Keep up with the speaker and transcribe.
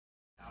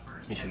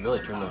You should really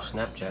turn those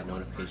Snapchat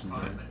notifications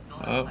on.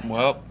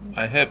 Well,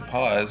 I hit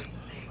pause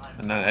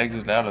and then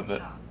exited out of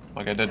it.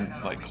 Like I didn't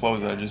like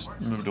close it, I just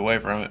moved away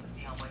from it.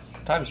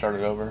 Time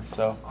started over,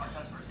 so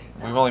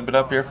we've only been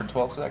up here for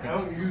 12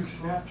 seconds. Don't use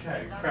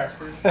Snapchat, you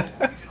crackers.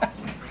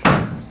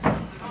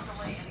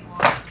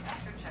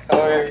 How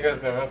long have you guys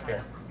been up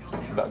here?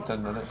 About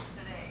 10 minutes.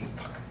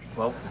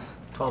 Well,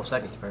 12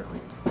 seconds apparently.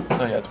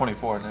 Oh yeah,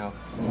 24 now.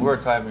 We were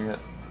timing it,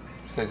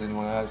 in case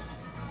anyone asked.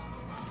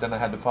 Then I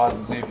had to pause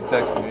and see if you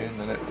texted me, and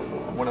then it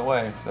went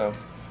away. So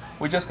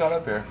we just got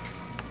up here.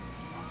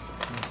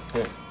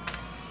 Here.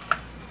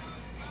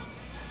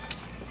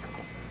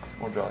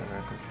 More Jolly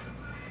Ranchers.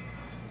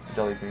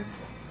 Jelly beans.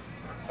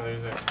 Are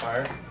these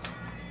expired?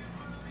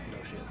 No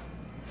shit.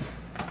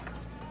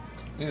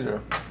 These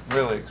are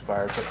really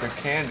expired, but they're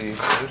candy,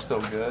 so they're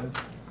still good.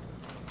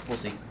 We'll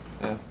see.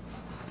 Yeah.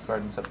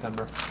 Expired in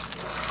September.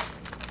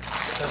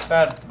 That's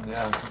bad.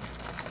 Yeah.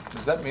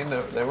 Does that mean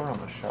that they were on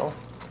the shelf?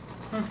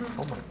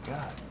 Oh my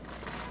god.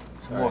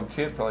 Some little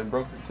kid probably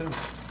broke it too.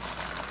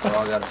 We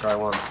all gotta try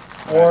one.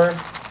 Or,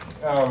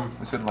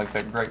 This isn't like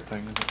that great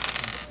thing, is it?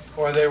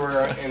 or they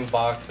were in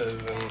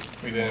boxes and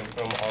we didn't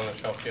put them on the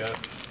shelf yet.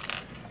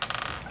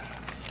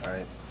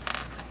 Alright.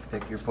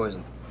 Pick your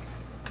poison.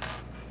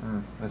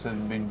 This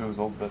isn't being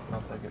boozled, but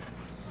I'll take it.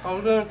 I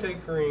was gonna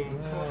take green.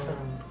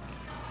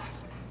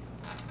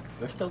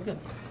 They're still good.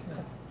 Yeah.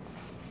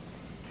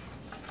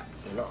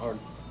 They're not hard.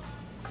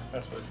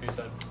 That's what she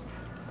said.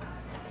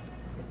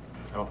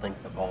 I don't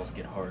think the balls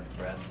get hard,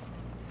 Brad.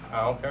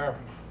 I don't care.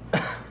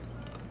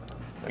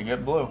 They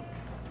get blue.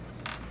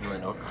 No, I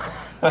don't.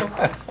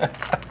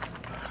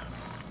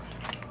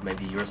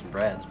 Maybe yours and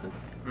Brad's, but...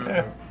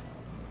 Yeah.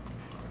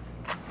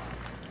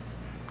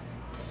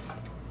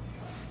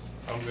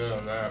 I'm good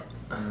on that.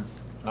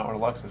 Not what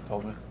Alexis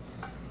told me.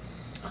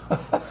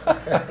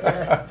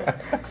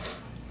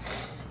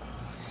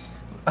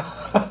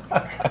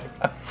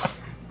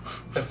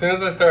 As soon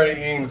as I started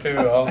eating too,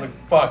 I was like,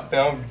 fuck,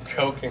 now I'm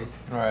choking.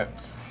 Right.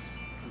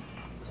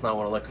 That's not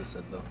what Alexis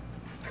said, though.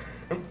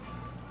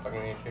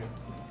 Fucking eat you.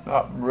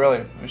 Not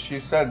really. She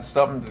said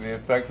something to the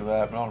effect of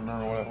that, but I don't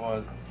remember what it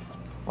was.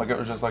 Like it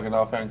was just like an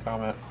offhand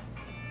comment.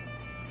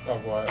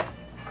 Of what?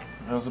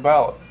 It was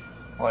about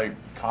like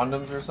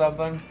condoms or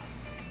something.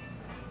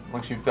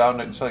 Like she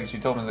found it. Like she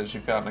told me that she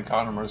found a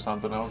condom or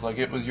something. I was like,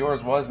 it was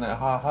yours, wasn't it?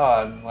 Ha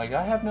ha. And like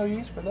I have no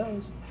use for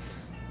those.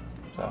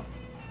 So.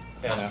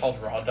 Yeah, it's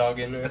called raw dog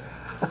in there.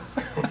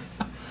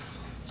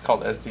 It's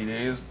called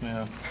STDs.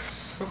 Yeah.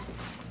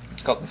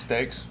 It's called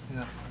mistakes.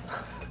 Yeah.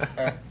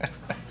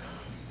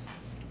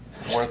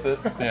 Worth it.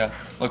 Yeah.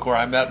 Look where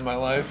I'm at in my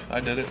life. I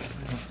did it.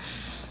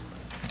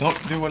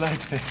 Don't do what I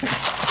did.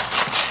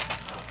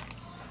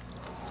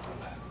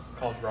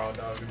 Called raw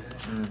dog.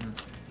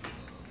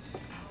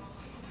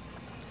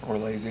 Or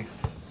lazy.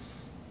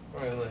 Or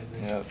lazy.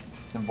 Yeah.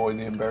 Avoid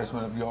the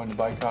embarrassment of going to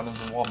buy condoms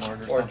in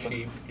Walmart or Or something.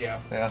 cheap, yeah.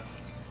 Yeah.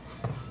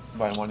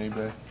 Buy them on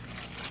eBay.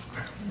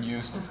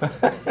 Used.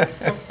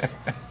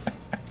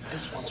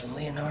 This one's from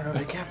Leonardo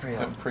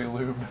DiCaprio.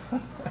 Pre-lube.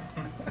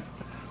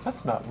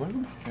 That's not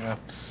lube. Yeah.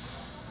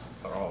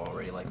 They're all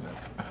already like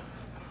that.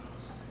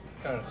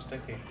 Kind of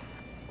sticky.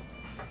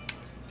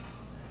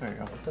 There you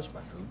go. Don't touch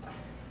my food.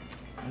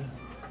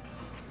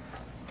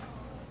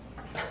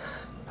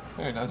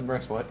 Very nice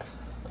bracelet.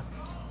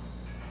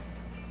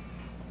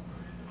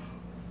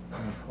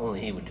 Only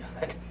he would do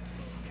that.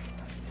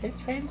 It's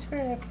friends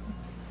forever.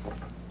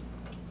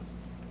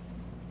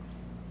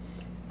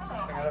 I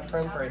got a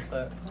friend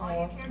bracelet.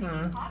 Alright,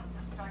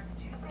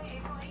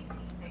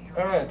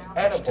 Alright, it's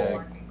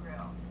edible.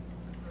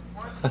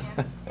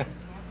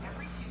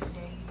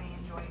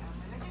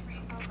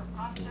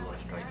 Didn't want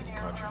to strike any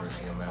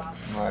controversy on that.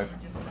 Right.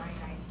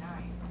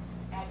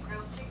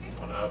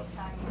 What up?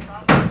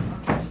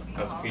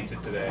 How's pizza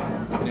today?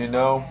 You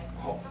know,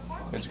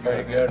 it's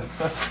Very great. good.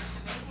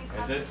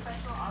 Is it?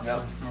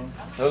 Yeah.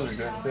 Those are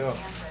good too.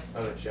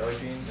 Oh, the jelly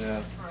beans?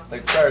 Yeah. They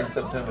expired in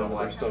September, but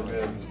they're still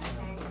good.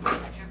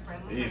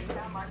 These.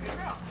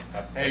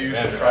 Hey, you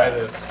should try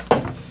this.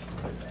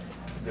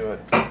 Do it.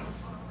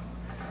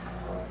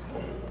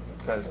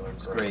 Because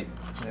It's great.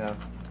 yeah.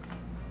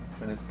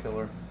 And it's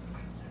killer.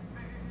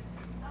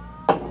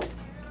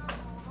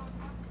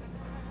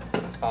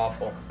 It's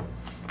awful.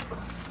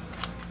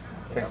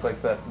 Tastes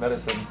like that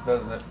medicine,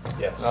 doesn't it?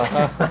 Yes.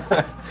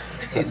 Uh-huh.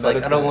 He's like,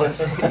 I don't want to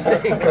say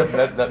anything.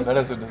 that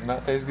medicine does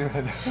not taste good.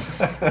 It's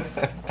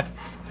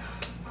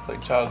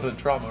like childhood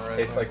trauma, right?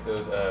 Tastes like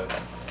those, the,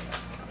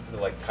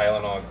 like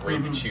Tylenol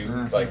grape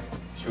chew, like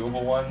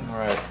chewable ones.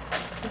 Right.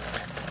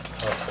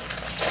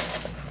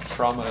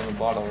 Trauma in a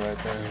bottle right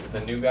there.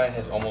 The new guy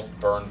has almost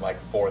burned like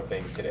 4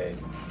 things today.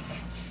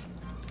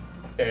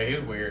 Yeah, he's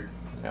weird.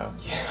 Yeah.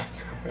 Yeah.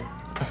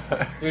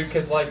 Dude,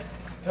 because like,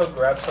 he'll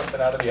grab something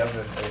out of the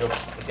oven and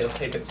he'll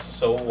take it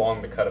so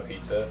long to cut a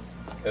pizza,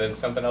 and then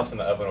something else in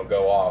the oven will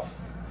go off,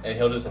 and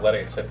he'll just let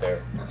it sit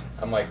there.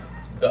 I'm like,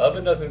 the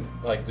oven doesn't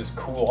like just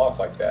cool off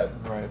like that.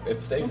 Right.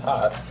 It stays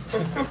hot.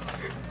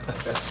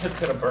 That shit's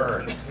gonna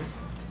burn.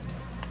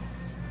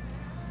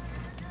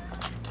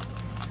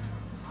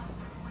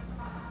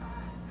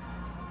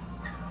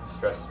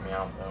 stresses me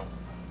out though.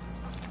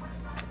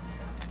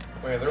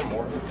 Wait, there are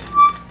more?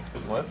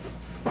 What?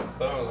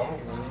 Those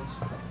longer ones.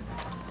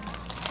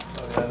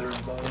 Oh yeah, there's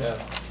a bunch. Yeah.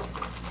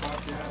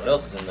 What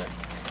else is in there?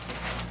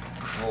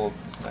 Little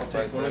snack I'll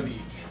take one of bag.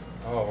 each.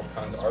 Oh, what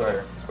kinds are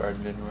there? Expired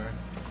in January.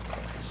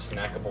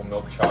 Snackable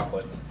milk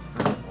chocolate.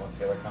 What's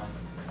the other kind?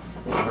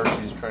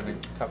 Hershey's trying to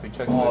copy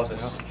check Oh, mix, you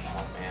this. know?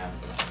 Oh man.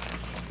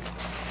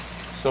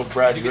 So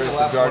Brad, you ready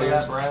for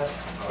Guardians? Brad?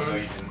 Oh no,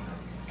 you didn't.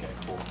 Okay,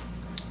 cool.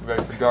 You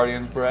ready for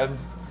Guardians, Brad?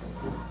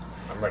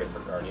 I'm ready for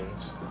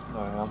Guardians.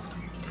 Oh yeah.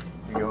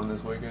 You going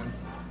this weekend?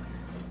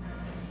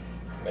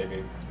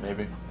 Maybe.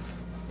 Maybe.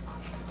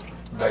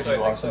 Actually, I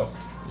think Awesome. so.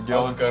 You I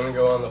was going? gonna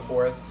go on the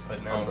 4th,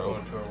 but now I'm I'm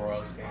going to a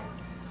Royals game.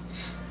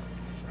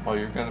 Oh,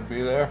 you're gonna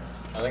be there?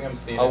 I think I'm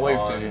seeing I'll it wave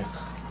on, to you.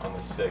 on the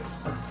 6th.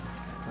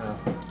 Yeah.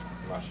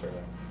 I'm not sure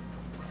though.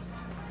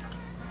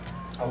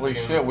 Holy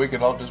Okay. shit, we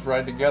could all just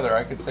ride together.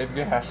 I could save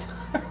gas.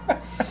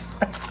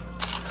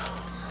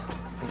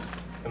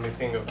 Let me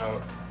think of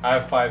how. I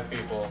have 5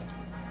 people.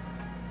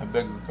 How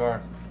big's the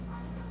car?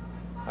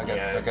 I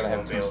Yeah, gotta you have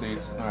won't be 2 able to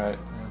seats. fit it. Alright.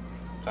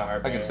 It's a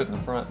hard I can bag. sit in the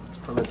front.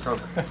 Put them in the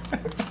trunk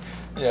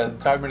Yeah,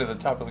 tie me to the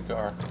top of the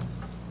car.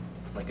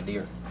 like a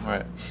deer.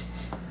 Alright.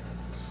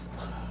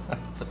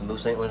 Put the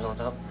moose antlers on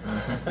top.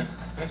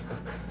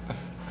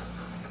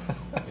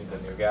 He's the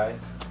new guy.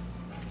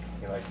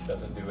 He like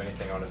doesn't do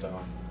anything on his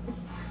own.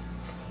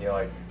 He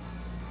like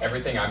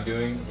everything I'm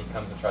doing, he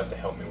comes and tries to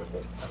help me with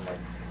it. I'm like,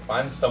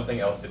 find something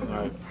else to do.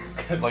 Right.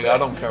 'Cause Like, I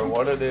don't care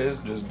what it is,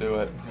 just do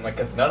it. I'm like,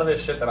 cause none of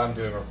this shit that I'm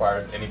doing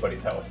requires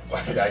anybody's help.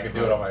 Like I could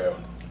do it on my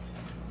own.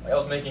 Like, I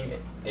was making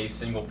a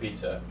single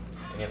pizza,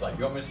 and he's like,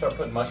 "You want me to start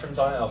putting mushrooms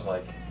on it?" I was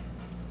like,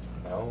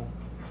 "No."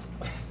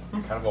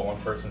 Kind of a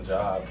one-person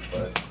job,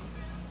 but.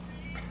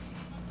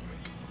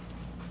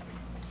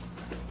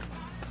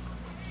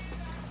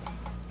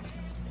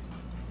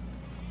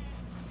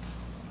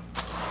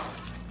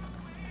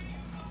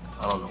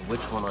 I don't know which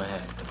one I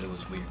had, but it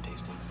was weird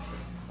tasting.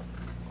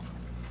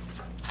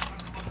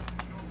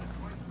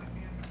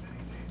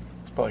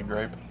 It's probably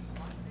grape.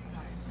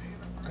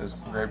 Because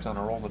grape's on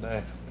a roll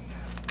today.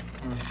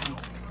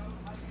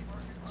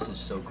 This is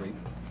so great.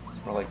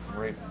 It's more like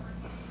grape.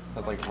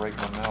 That's like rape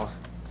in my mouth.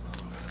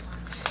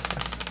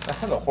 That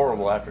had a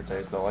horrible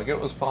aftertaste though. Like, it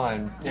was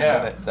fine.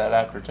 Yeah. And that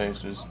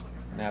aftertaste is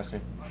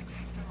nasty.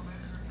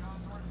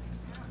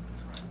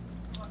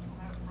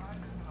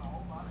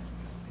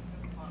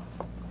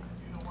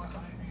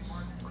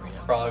 Green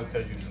apple. Probably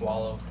because you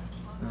swallow.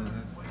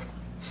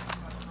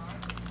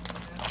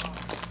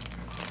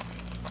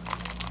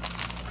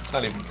 It's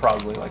not even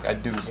probably, like, I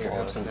do Here,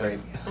 swallow have some it. grape.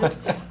 There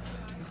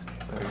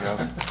you go.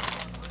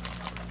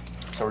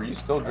 So are you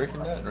still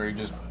drinking that, or are you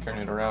just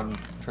carrying it around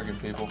tricking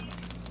people?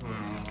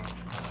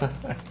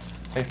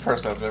 Hey,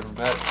 person I've never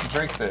met,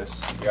 drink this.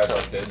 You guys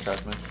like this?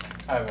 Trust me.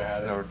 I haven't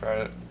had it. Never tried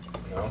it.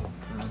 No,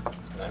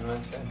 it's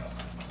 99 cents.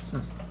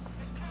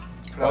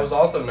 That was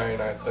also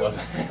 99 Was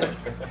cents. it?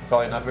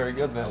 Probably not very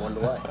good then. I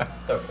wonder why.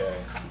 It's okay.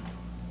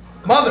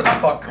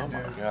 Motherfucker, Oh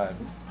my dude. god.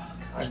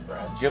 Hi,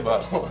 Brad. Give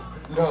up.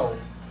 No.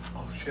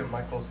 Oh shit,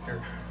 Michael's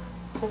here.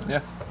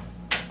 Yeah.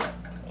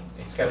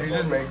 He's got Did a you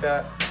just phone. make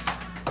that?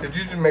 Did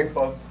you just make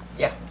both?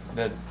 Yeah,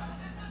 Did.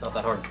 not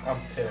that hard. I'm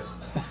pissed.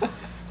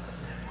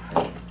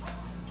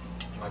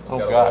 Michael's Oh,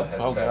 got a God.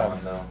 little Oh, headset God. on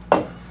though. Oh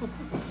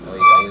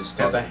yeah, he was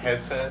Got the talking.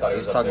 headset. Thought He he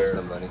was was up talking to there.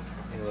 somebody.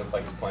 He looks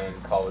like he's playing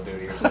Call of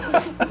Duty or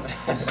something.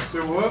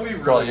 Dude, what would be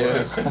Probably really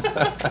is.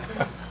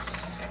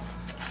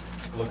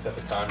 Looks at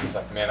the time, he's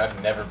like, "Man, I've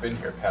never been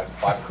here past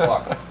 5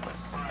 o'clock."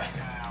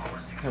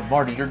 Hey,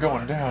 Marty, you're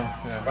going down.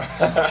 Yeah.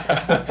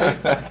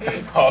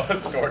 All the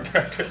store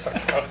directors are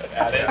coming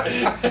at it.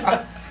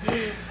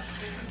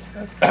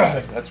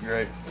 That's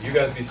great. You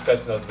guys be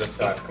Spetsnaz this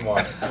time. Come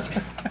on.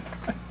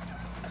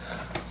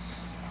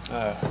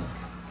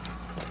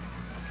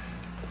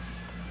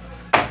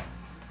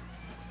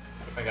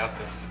 I got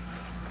this.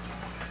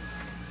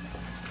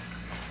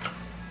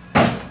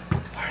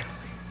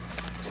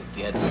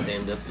 You had to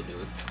stand up to do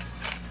it.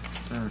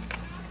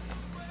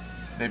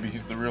 Maybe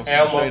he's the real Hey,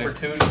 I'm Shady. up for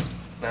 2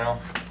 now.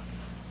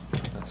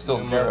 It's still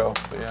New 0,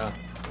 month. but yeah.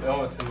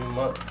 No, it's a new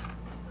month.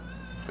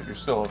 But you're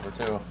still over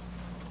 2. So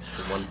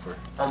one for.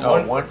 I'm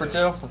Oh, 1 for 2?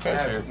 Okay,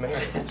 Yeah, so it's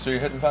made. so you're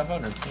hitting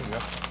 500. There you go.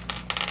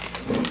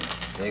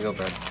 There you go,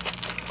 Brad.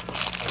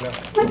 I know.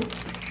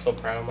 So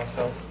proud of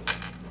myself.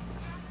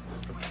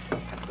 Go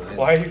ahead.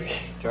 Why are you?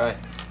 Try.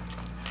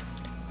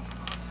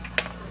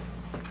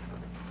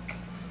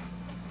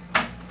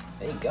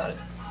 Hey, you got it.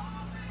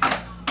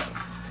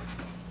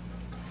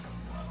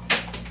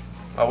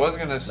 I was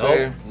gonna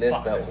say Nope,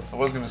 missed that one. I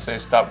was gonna say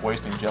stop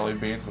wasting jelly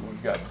beans, but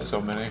we've got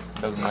so many. It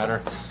doesn't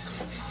matter.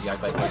 You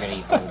act like we're gonna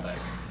eat the whole bag.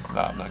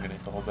 No, I'm not gonna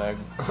eat the whole bag.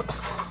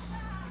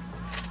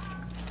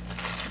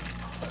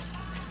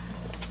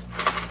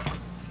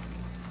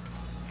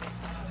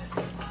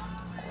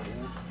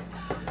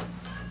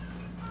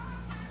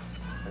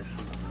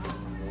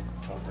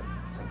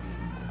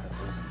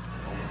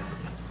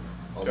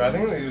 Dude, I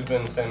think they've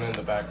been sitting in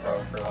the back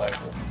row for like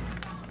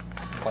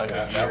like a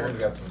That year. one's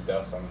got some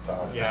dust on the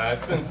top. Yeah,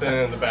 it's been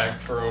sitting in the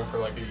back row for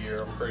like a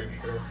year, I'm pretty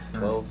sure.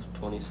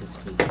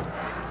 12/2016. That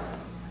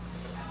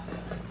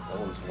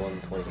one's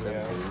 1/2017.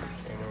 Yeah,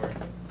 January.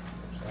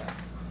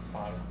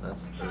 Bottom.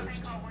 That's the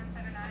first.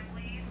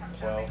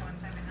 12.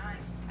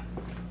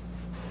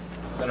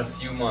 Been a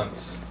few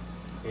months.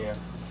 Yeah.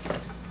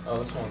 Oh,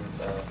 this one's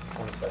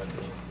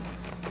 2017.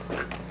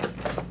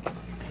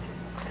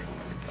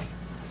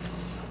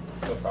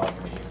 Still proud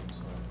to be you.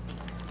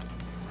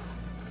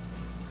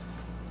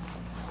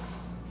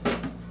 So.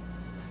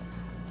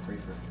 Free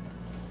for.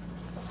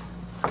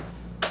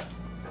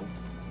 Nope.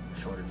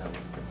 Shorter than that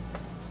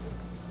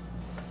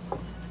one.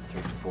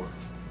 3 for 4.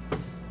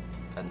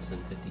 Hadn't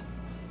sent 50.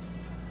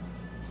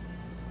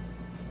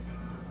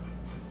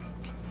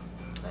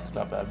 It's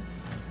not bad.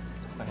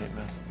 I hate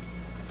math.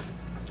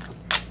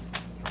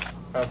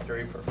 About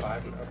 3 for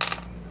 5 now.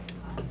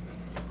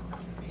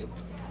 Yep.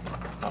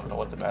 I don't know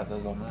what the math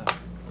is on that.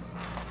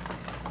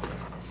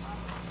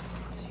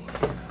 Let's see.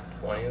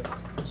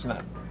 20th. It's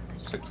not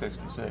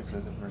 666, is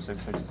it? Or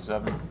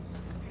 667?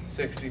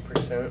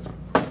 60%.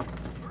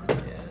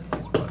 Yeah,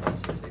 it's probably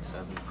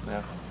 667.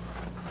 Yeah.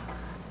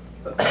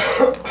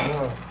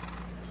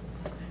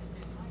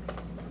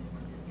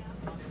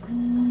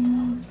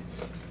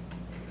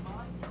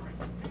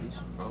 Oops,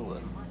 wrong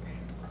button.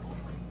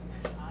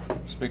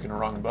 Speaking of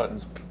wrong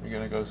buttons, you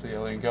gonna go see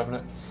Alien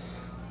Covenant?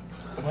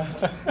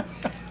 What?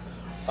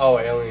 Oh,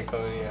 Alien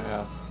Cody, yeah.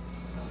 Yeah.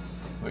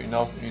 But you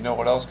know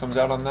what else comes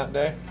out on that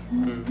day?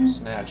 Mhm.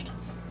 Snatched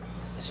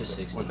It's just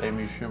 60. with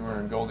Amy Schumer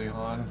and Goldie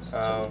Hawn.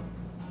 Oh,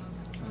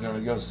 I'm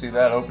gonna go see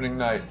that opening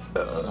night.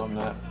 I'm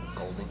not.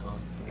 Goldie Hawn.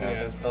 yeah,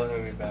 it's probably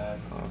gonna be bad.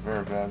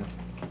 Very bad.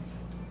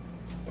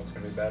 What's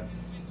gonna be bad?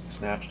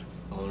 Snatched.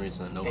 The only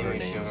reason I know Amy her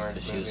name is Schumer's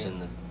because she was movie. in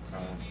the.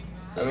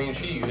 I mean,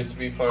 she used to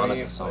be funny,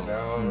 Hanukkah but song.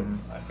 now Mhm.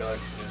 I feel like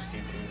she just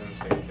keeps using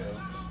the same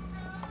jokes.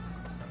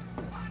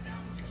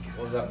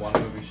 What was that one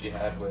movie she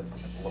had with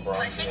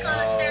LeBron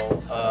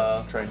James?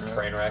 Oh, Trainwreck.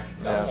 Trainwreck.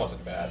 That Yeah. one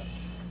wasn't bad.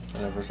 I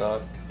never saw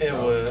it. it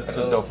No, was. I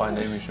just don't find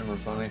Amy Schumer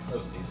funny. It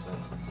was decent.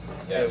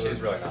 Yeah, It she's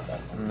was- really not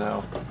that funny.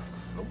 No.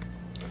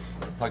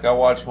 Like I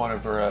watched one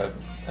of her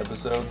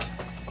episodes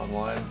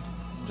online.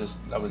 Just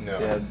I was No,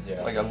 dead.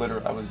 yeah. Like I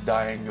was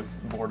dying of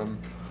boredom.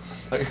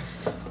 Like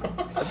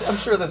I'm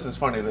sure this is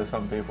funny to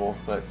some people,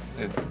 but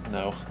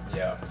no.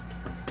 Yeah.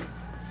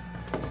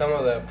 Some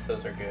of the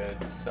episodes are good,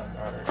 some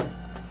aren't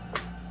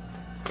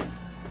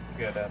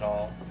good at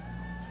all.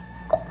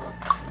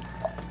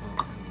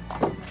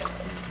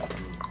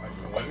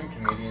 Like, women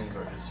comedians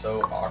are just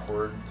so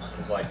awkward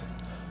because like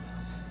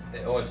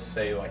they always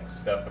say like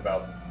stuff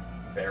about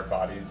their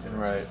bodies and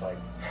Right. it's just like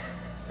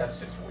that's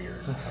just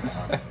weird. Come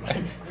on. Like,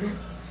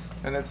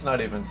 And it's not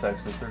even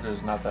sexist. They're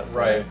just not that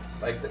right.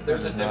 funny. Like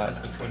there's a It's not.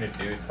 difference between a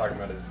dude talking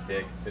about his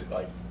dick to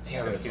like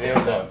Damn, in a you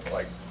stand know up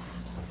like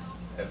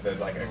and then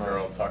like a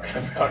girl talking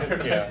about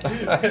it. Yeah.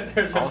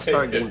 There's a I'll big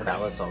start getting difference.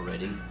 ballots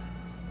already.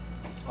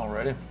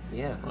 Already?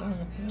 Yeah.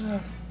 Yeah.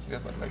 I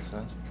guess that makes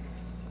sense.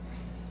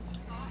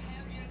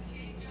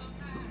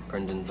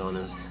 Brendan's on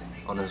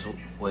his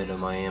way to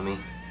Miami.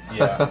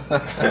 Yeah.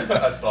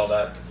 I saw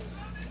that.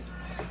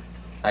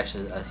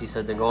 Actually, he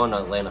said they're going to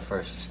Atlanta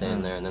first,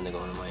 staying there, and then they're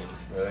going to Miami.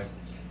 Really?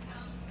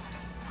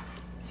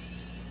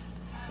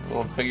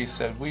 Little piggy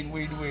said, "Weed,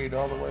 weed, weed,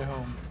 all the way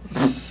home."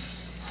 Did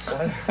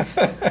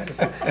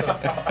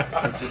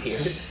you hear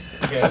it?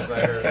 Yes, I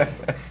heard.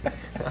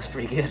 That's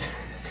pretty good.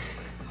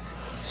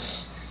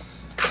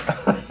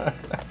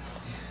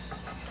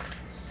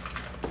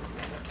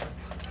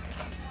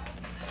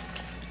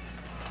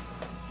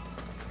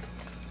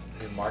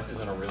 Dude, Mark is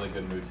in a really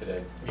good mood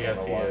today. I Yes,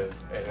 don't he know why. is,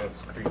 and it's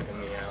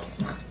creeping me out.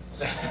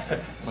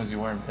 Was he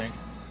wearing pink?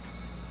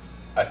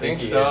 I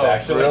think he so. is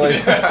actually. Really?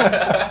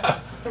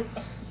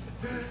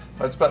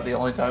 That's about the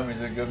only time he's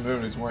in a good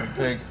mood. He's wearing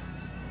pink.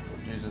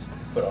 Jesus.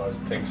 Put on his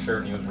pink shirt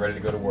and he was ready to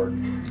go to work.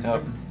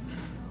 Yep.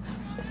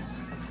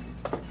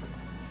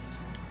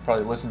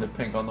 Probably listen to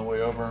Pink on the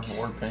way over,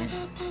 or Pink.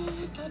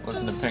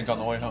 Listen to Pink on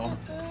the way home.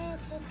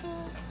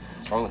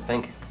 What's wrong with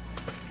Pink?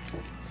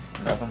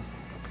 Nothing.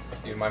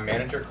 Dude, my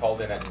manager called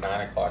in at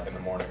 9 o'clock in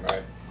the morning,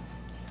 right?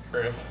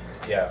 Chris.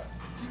 Yeah.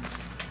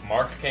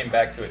 Mark came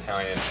back to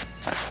Italian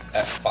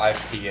at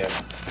 5 p.m.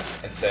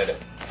 and said,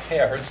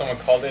 "Hey, I heard someone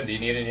called in. Do you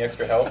need any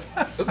extra help?"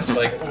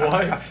 Like,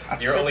 What?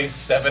 You're only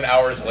 7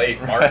 hours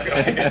late, Mark.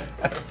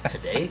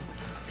 Today?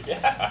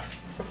 Yeah.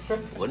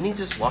 Wasn't he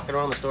just walking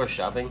around the store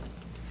shopping?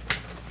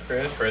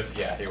 Chris,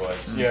 yeah, he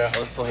was. Yeah. I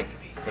was like,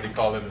 But he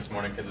called in this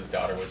morning because his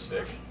daughter was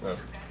sick.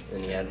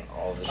 and he had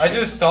all of his I shit.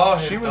 just saw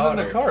his She was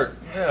daughter. in the cart.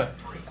 Yeah.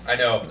 I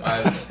know.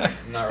 I'm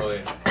not really.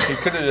 He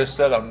could have just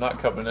said, "I'm not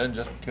coming in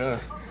just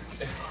because."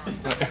 I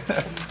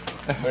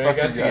Fuck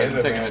guess you he guys, is I'm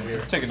a taking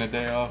manager. taking a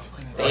day off.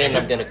 And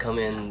I'm gonna come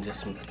in and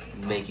just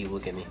make you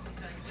look at me.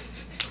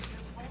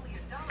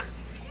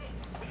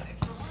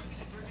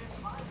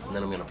 And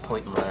then I'm gonna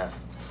point and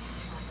laugh.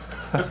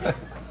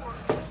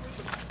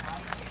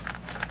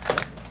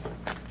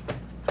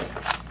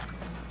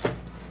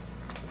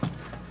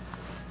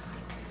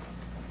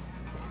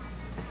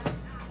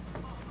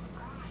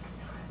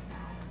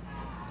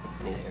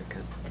 I need a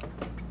haircut.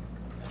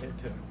 I did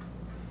too.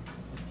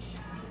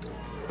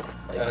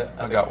 Like,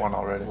 I got one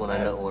already. when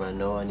I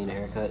know I need a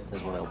haircut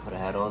is when I put a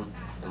hat on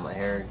and my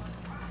hair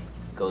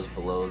goes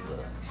below the.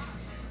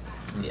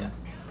 Yeah.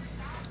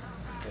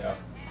 Yeah.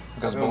 It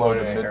goes I've been below the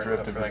wanting a midriff haircut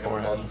of for your like a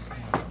forehead. month.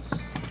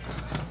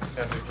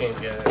 I just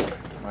can't get it.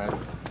 Right.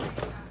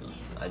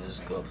 I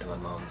just go up to my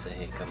mom and say,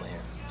 hey, cut my hair.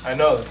 I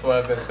know, that's what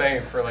I've been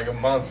saying for like a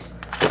month.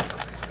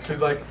 She's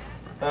like,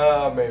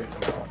 maybe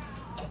tomorrow.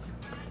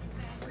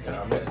 And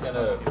I'm just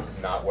gonna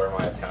not wear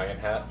my Italian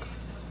hat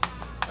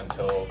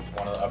until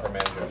one of the upper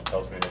managers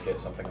tells me to get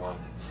something on.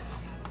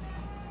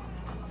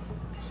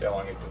 See how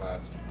long it can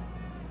last.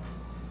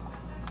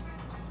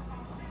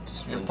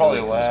 Just It'll when probably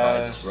Julie comes by,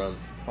 last. just run.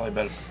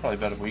 Probably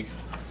about a week.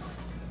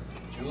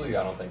 Julie,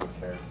 I don't think would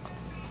care.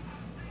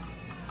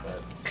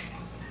 But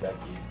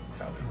Becky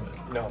probably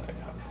would. No, thank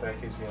God.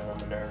 Becky's getting on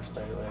my nerves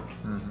lately.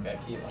 Mm-hmm.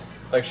 Becky,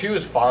 Like, she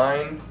was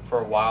fine for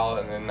a while,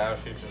 and then now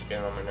she's just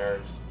getting on my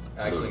nerves.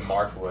 actually,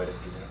 Mark would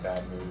if he's in a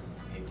bad mood.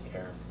 He would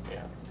care.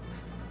 Yeah.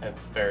 It's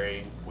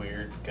very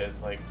weird,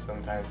 because, like,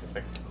 sometimes it's,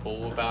 like,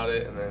 cool about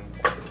it, and then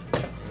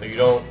so you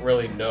don't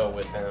really know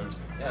with him.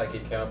 Yeah, like he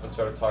came up and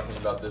started talking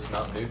about this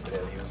Mountain Dew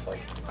today. He was like,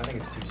 I think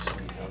it's too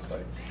sweet. I was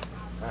like,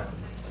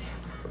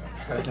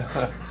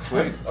 alright.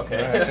 Sweet.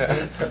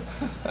 Okay.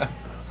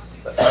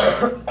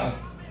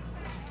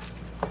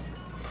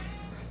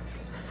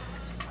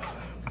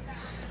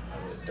 I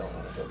really don't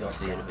want to go You'll back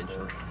see it to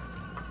eventually.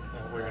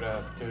 Yeah, weird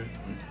ass dude.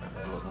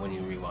 When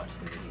you rewatch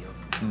the video.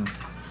 Mm.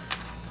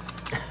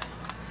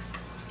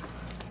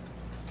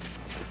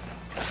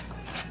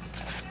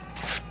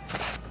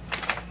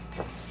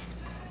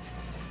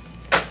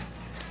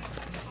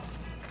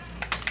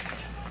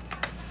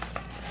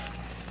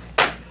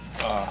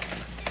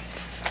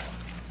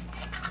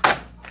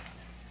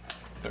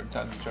 Third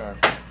time's a charm.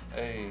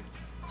 Hey.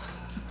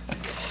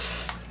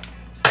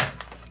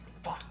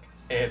 Fuck.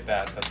 It hit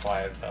that, that's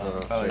why it fell.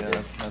 No, Oh, sure yeah,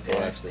 did. that's It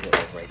why. actually hit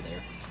like right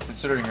there.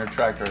 Considering your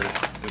tractor,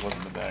 it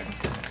wasn't the bag.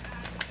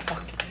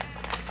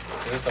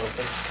 Is this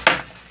open?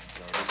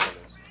 No, this one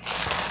is.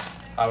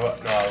 No, I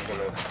was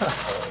gonna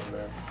throw it in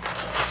there.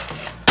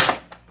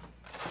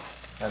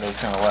 That was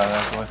kind of loud,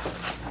 actually.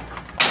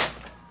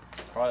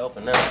 Probably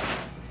open now.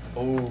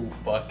 Ooh,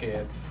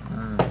 buckets.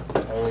 Mm.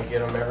 I only get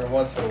them every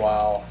once in a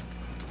while.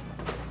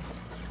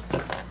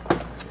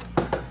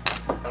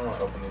 I want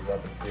to open these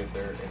up and see if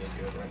they're any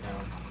good right now.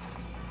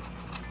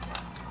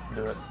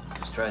 Do it.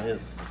 Just try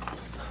his.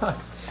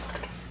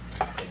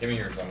 Okay, give me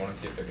yours. I want to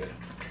see if they're good.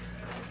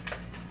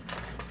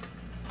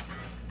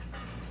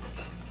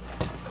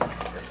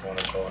 This one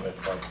is showing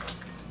it's like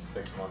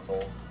 6 months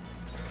old.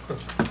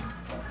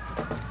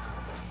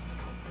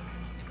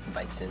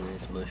 Bites in and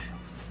it's mush.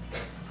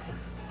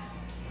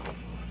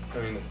 I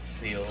mean, it's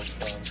sealed,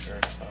 so I'm sure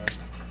it's fine.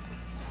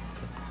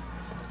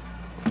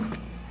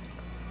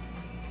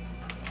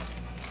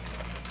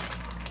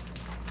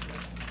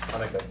 I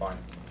think they're fine.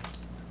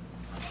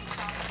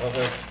 I was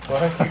like,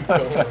 what are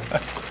you doing?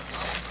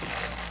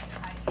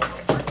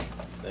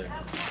 There.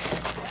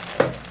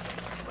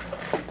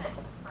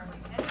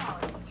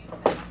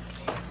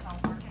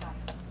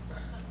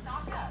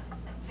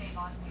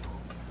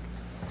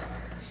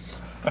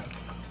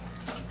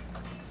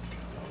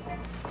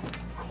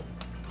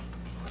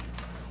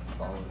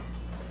 Falling.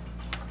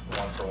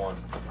 1 for 1.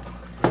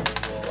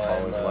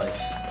 Always like.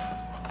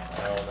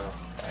 I don't know.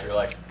 You're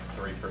like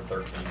 3 for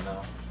 13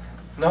 now.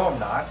 No, I'm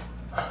not.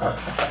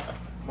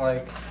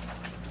 Like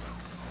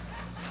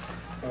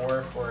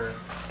 4 for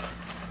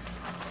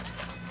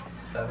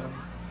 7.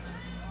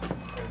 I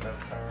think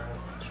that's kind of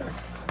right. Sure.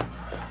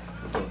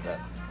 We'll go with that.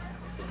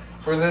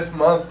 For this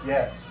month,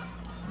 yes.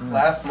 Mm.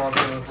 Last month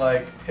it was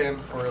like 10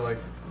 for like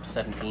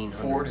 1700.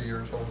 40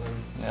 or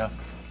something. Yeah.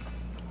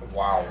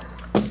 Wow.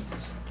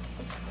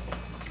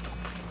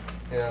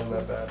 Yeah, I'm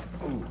that bad.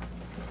 Ooh.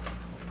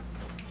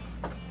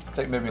 I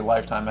think maybe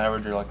lifetime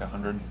average, you're like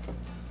 100.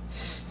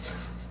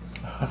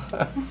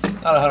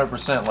 Not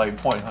 100%, like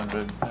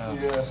 0.100. Yeah.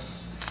 Yeah.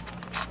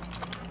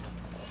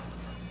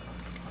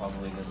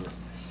 Probably because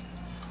it's.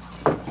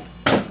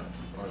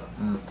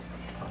 Mm.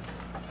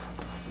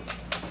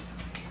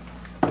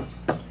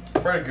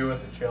 Pretty good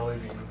with the jelly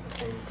bean, I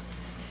think.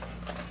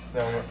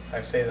 No,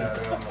 I say that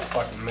and I'm a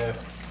fucking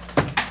miss.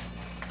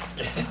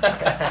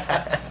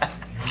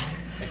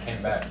 It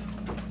came back.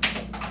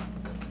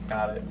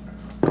 Got it.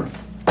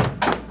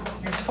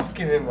 You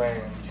fucking in my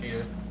hand,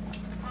 cheater.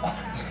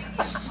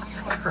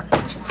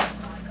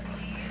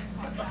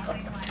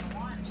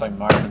 It's like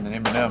Martin and the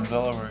M&M's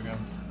all over again.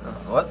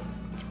 What?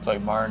 It's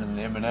like Martin and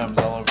the M&M's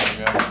all over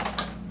again.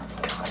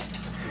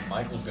 Dude,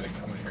 Michael's gonna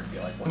come in here and be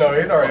like, what No,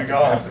 the he's already fuck is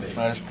gone. happening?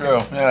 That's true.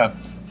 Yeah.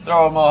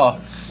 Throw them all.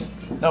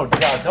 No,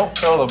 God, don't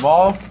throw them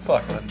all.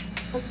 Fuck it.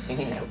 You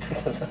need to go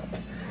pick us up.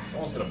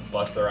 Someone's gonna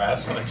bust their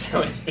ass on a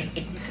jelly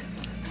bean.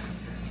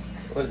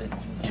 What is it?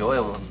 Joy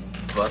almost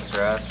busts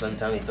her ass every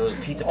time he throws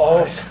pizza Oh.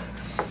 box.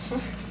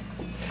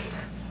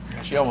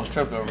 She almost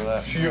tripped over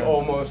that. She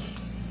almost,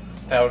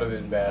 that would have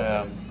been bad.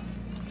 Yeah.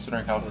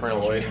 Considering how frail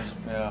Joy. she is.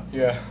 Yeah.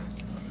 Yeah.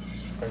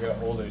 I got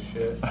old as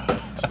shit. She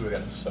would have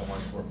gotten so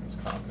much workman's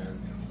comp, man.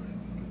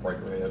 Break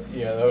her hip.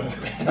 Yeah, that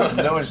would.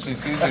 No, when she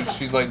sees it,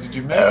 she's like, "Did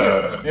you make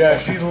it?" Yeah,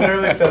 she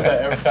literally says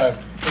that every time.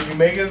 Did you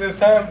make it this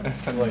time?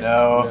 I'm like,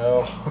 No.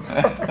 No.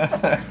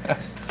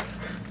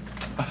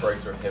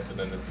 Breaks her hip and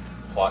then the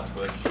plot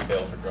twist, she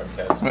fails her drug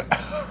test.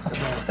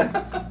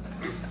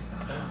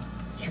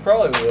 She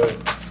probably would.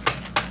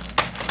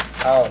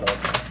 I don't know.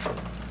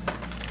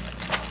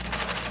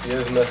 She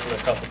is missing a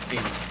couple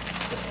teeth.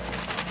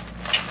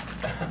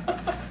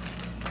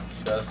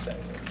 Just saying.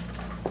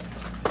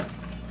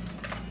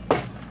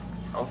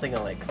 I don't think I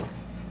like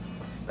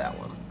that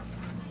one.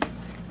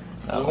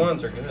 Blue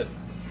ones are good.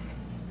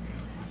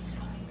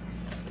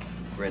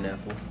 Green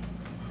apple.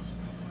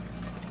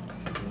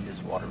 And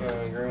just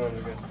watermelon. Yeah, green ones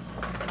are good.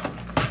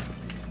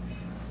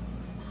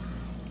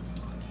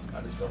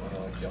 I just don't really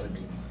like jelly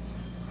beans.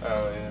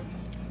 Oh, yeah.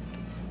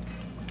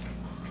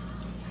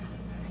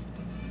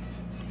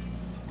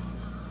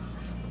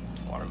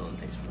 Watermelon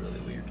tastes really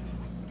weird.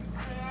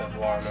 That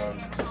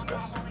watermelon's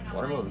disgusting.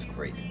 Watermelon's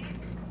great.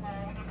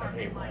 I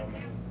hate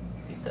watermelon.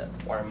 Eat that.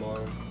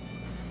 Watermelon.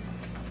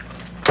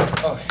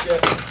 Oh,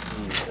 shit.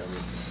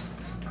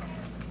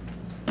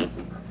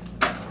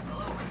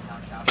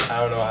 I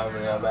don't know how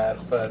many I'm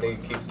at, but I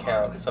need to keep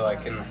count so I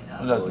can.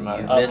 It doesn't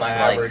matter. You Up missed my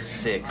like average.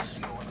 6,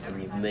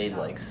 and you've made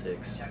like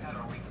 6.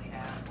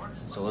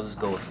 So we'll just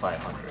go with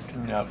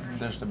 500. Yep,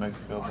 just to make you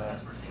feel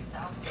bad.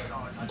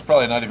 It's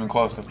probably not even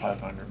close to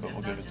 500, but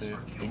we'll give it to you.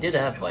 You did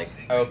have like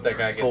I hope that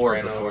guy gets 4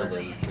 ran before over.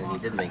 then, and you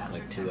did make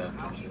like 2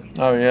 after. So.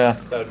 Oh yeah.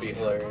 That would be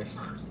hilarious.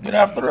 Get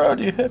off the road,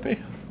 you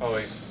hippie. Oh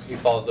wait, he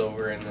falls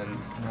over and then.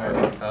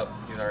 Oh,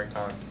 he's already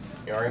gone.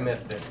 You already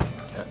missed it.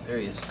 Yeah, there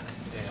he is.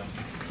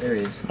 Damn. There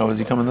he is. Oh, is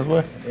he coming this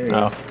way? There he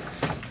No. is.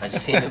 I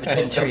just seen him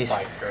between the trees.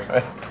 Fight,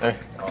 Greg. There,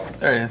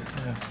 there he is.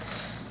 Yeah.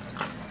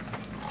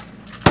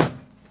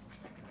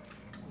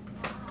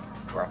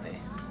 Rape.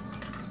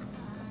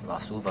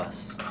 Las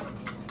uvas. What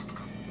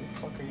the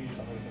fuck are you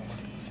talking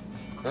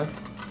Huh?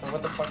 about?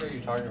 What the fuck are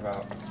you talking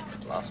about?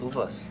 Las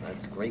uvas.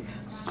 That's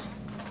grapes.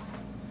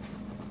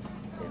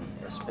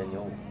 In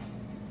Espanol.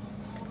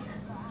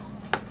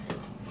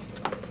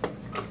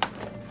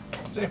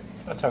 See,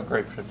 that's how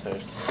grapes should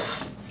taste.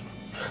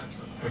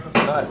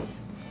 Not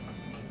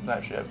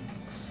that shit.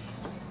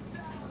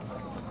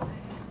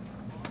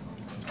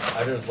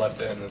 I just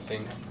left it in the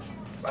sink.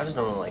 I just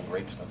don't like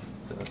grape stuff.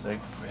 To the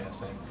sink. Yeah,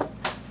 same.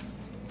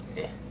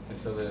 Yeah.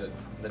 So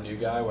the new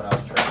guy, when I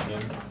was training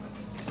him,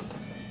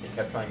 he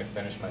kept trying to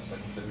finish my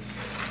sentences,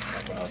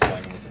 like when I was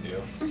telling him what to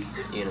do.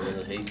 You in a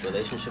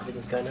relationship with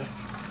this guy now?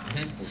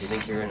 Does he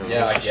think you're in a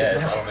Yeah, I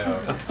relationship guess. now? I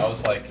don't know. I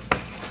was like,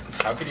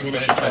 how could you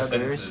Finish finish my your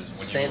sentences when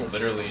you sandwich.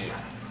 literally...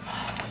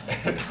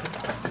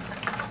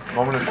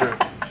 Moment of truth.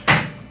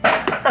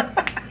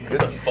 You hit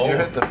the phone. You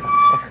hit the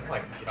Oh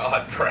my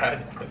god,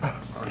 Brad.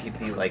 I'll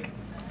give you like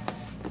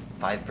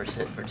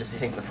 5% for just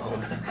hitting the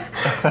phone.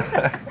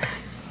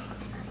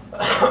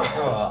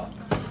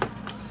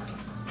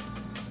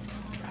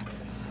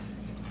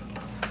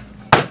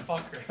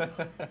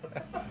 Fucker.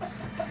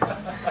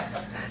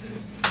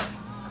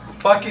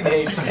 Fucking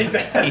hate you.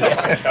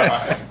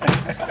 Yeah.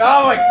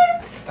 Oh my.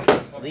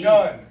 I'm Leave.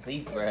 done.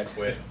 Leave, Brad.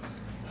 Quit.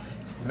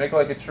 Make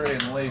like a tree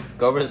and leave.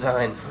 Go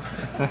resign.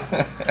 Go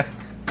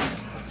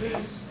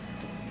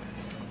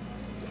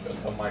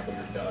tell Michael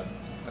you're done.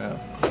 Yeah.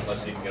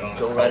 Unless he can get on his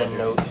Go phone write a here.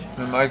 note.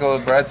 And Michael,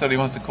 Brad said he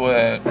wants to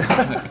quit.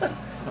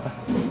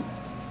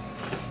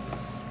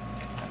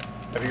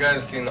 Have you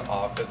guys seen The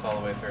Office all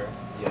the way through?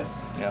 Yes.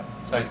 Yeah.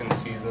 Second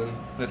season.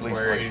 At least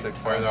where, like 6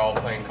 where times. they're all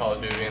playing Call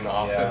of Duty in the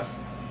office.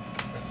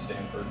 At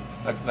Stanford.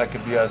 That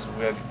could be us if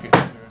we had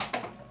computers here.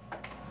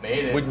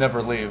 Made it. We'd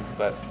never leave,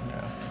 but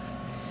yeah.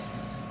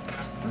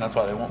 And that's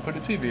why they won't put a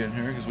TV in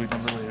here, because we'd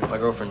never leave. My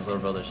girlfriend's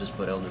little brothers just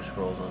put Elder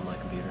Scrolls on my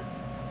computer.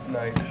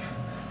 Nice.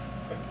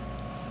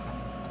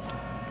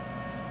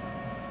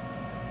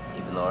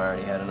 Even though I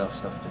already had enough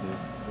stuff to do.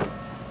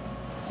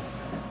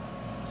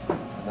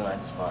 And then I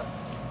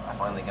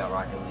finally got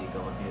Rocket League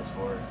on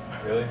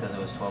PS4. Really? Because it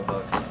was $12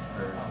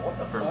 What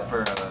the fuck?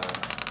 for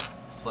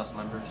Plus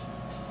members.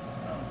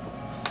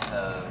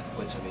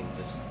 Which I mean,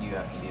 just you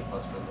have to be a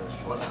Plus member if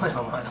you want to play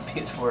online on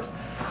PS4.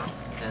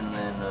 And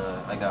then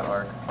I got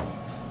Ark,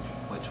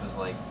 which was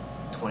like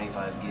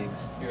 25 gigs.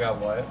 You got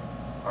what?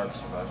 Ark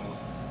Survival.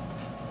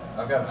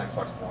 I've got an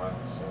Xbox One,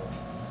 so...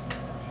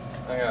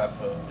 I got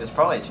both. It's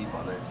probably cheap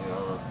on there too. I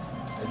don't know.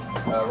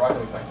 It's, Rocket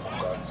League's like $10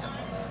 on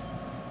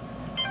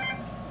there.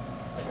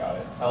 I got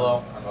it.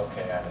 Hello. I'm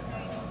okay at it.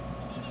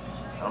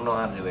 I don't know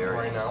how to do aerials.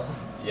 Right now.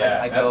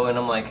 Yeah. I go and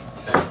I'm like,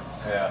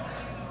 Yeah.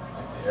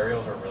 Like, the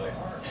aerials are really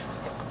hard.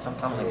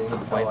 sometimes I You get to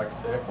the feel point like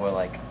 6? where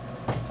like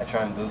I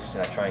try and boost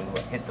and I try and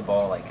hit the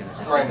ball like 'cause it's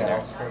just Right sitting now,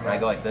 there. pretty And I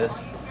go much. like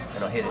this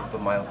and I'll hit it,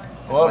 but my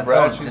Well, my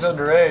Brad, thumb she's just-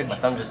 underage. My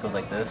thumb just goes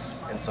like this,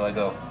 and so I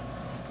go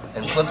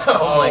and flip the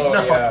I'm like,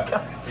 no, yeah.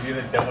 God. You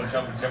do the double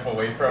jump and jump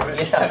away from it?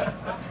 Yeah.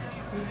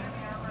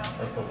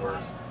 That's the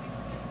worst.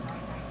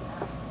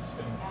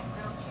 Spin.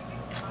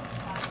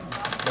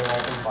 Then I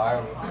can buy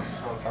them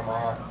once I'm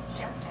off.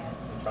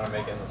 I'm trying to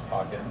make it in this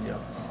pocket.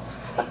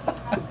 Yeah.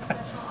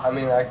 I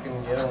mean, I can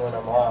get them when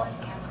I'm off.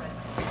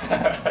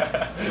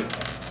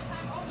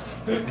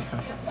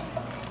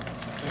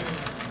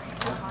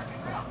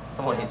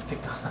 Someone needs to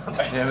pick those up.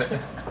 Damn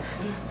it.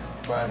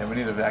 But Yeah, we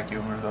need a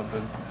vacuum or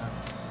something.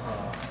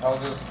 I'll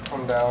just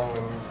come down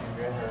when you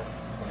get here.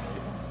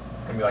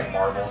 It's gonna be like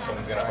Marvel.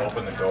 Someone's gonna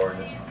open the door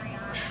and just.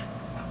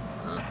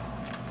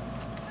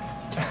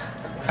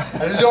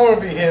 I just don't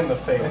want to be hit in the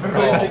face.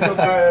 Everybody take a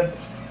bread.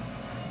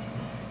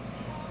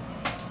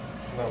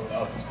 No. That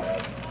was just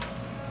bad.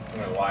 I'm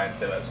gonna lie and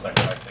say that stuck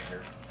in my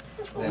finger.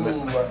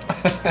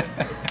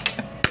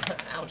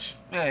 Ouch.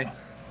 Hey.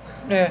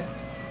 Yeah.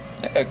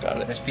 Yeah, I got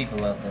it. There's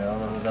people out there. I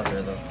don't know who's out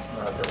there though.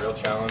 Alright, the real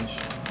challenge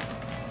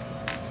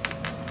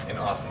in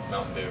Austin's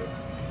Mountain Dew.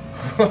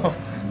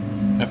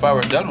 If I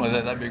were done with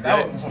it, that'd be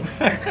great. I'm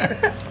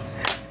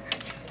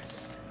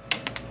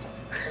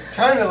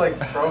trying to like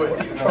throw it.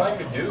 What are you trying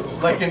to do?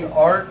 Like an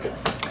arc,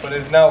 but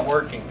it's not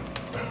working.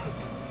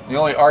 The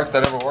only arc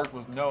that ever worked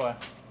was Noah.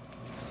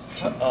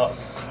 Shut up.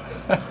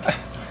 I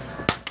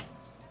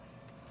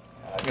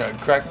gotta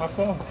crack my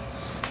phone.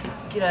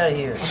 Get out of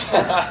here.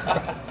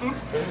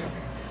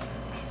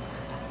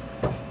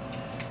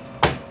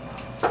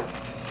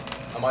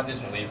 I might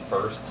just leave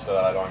first so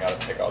that I don't gotta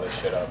pick all this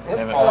shit up.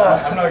 Damn it.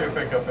 I'm not gonna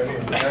pick up any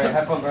of it. Alright,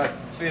 have fun, Brad.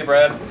 See you,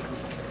 Brad.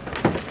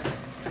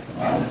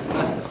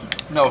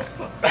 No.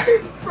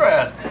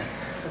 Brad.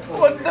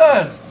 What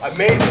done? I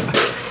made it.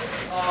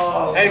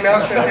 Oh. Hey, now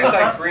it's gonna taste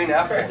like green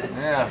apple.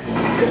 Yeah.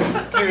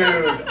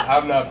 Dude,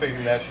 I'm not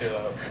picking that shit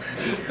up.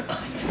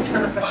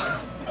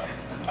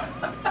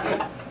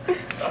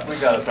 We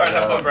gotta Alright,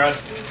 have fun, Brad.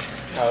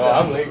 Oh,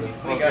 I'm leaving.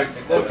 We gotta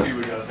pick it up.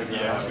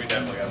 Yeah, we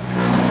definitely got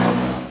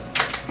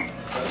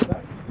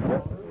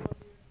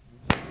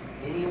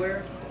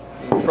Anywhere?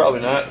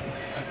 Probably not.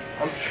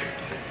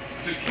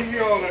 Just keep me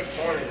all next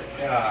morning.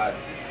 God.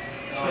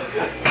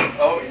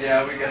 Oh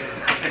yeah, we got.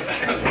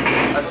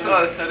 I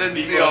saw. I didn't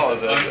see all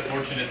of it.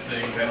 Unfortunate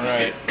thing that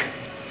Right.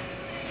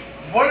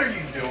 What are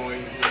you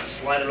doing?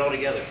 Slide it all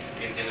together.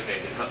 get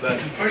innovative.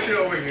 Just push it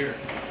over here.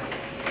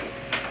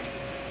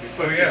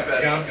 Oh yeah,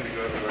 yeah, yeah. it's gonna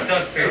go everywhere.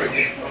 That's There we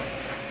fair. go.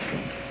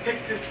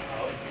 Pick this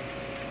out.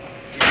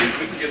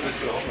 We can give this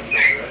to a home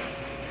right?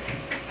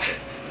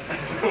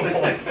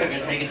 You're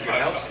gonna take it to your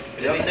house?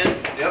 Is that what you said?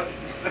 Yep.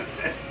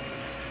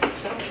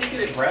 Stop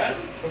kicking it, Brad.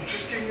 I'm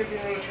just getting it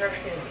in the trash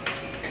can.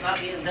 Stop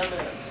being a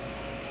dumbass.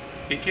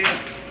 He can.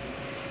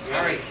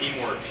 Sorry.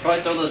 Teamwork.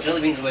 Probably throw those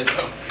jelly beans away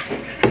though.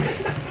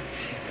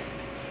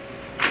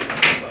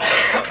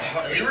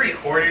 Are you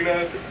recording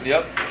us?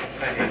 Yep.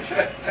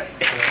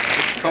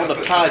 It's called a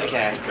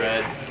podcast,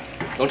 Brad.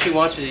 Don't you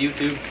watch his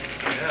YouTube?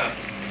 Yeah.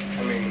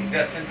 I mean,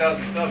 Yeah,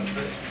 10,000 subs.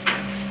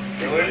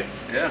 Bitch. really?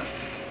 Yeah.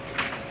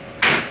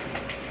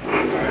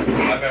 Alright,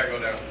 I better go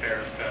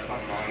downstairs because my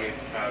mom needs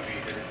to be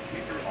here.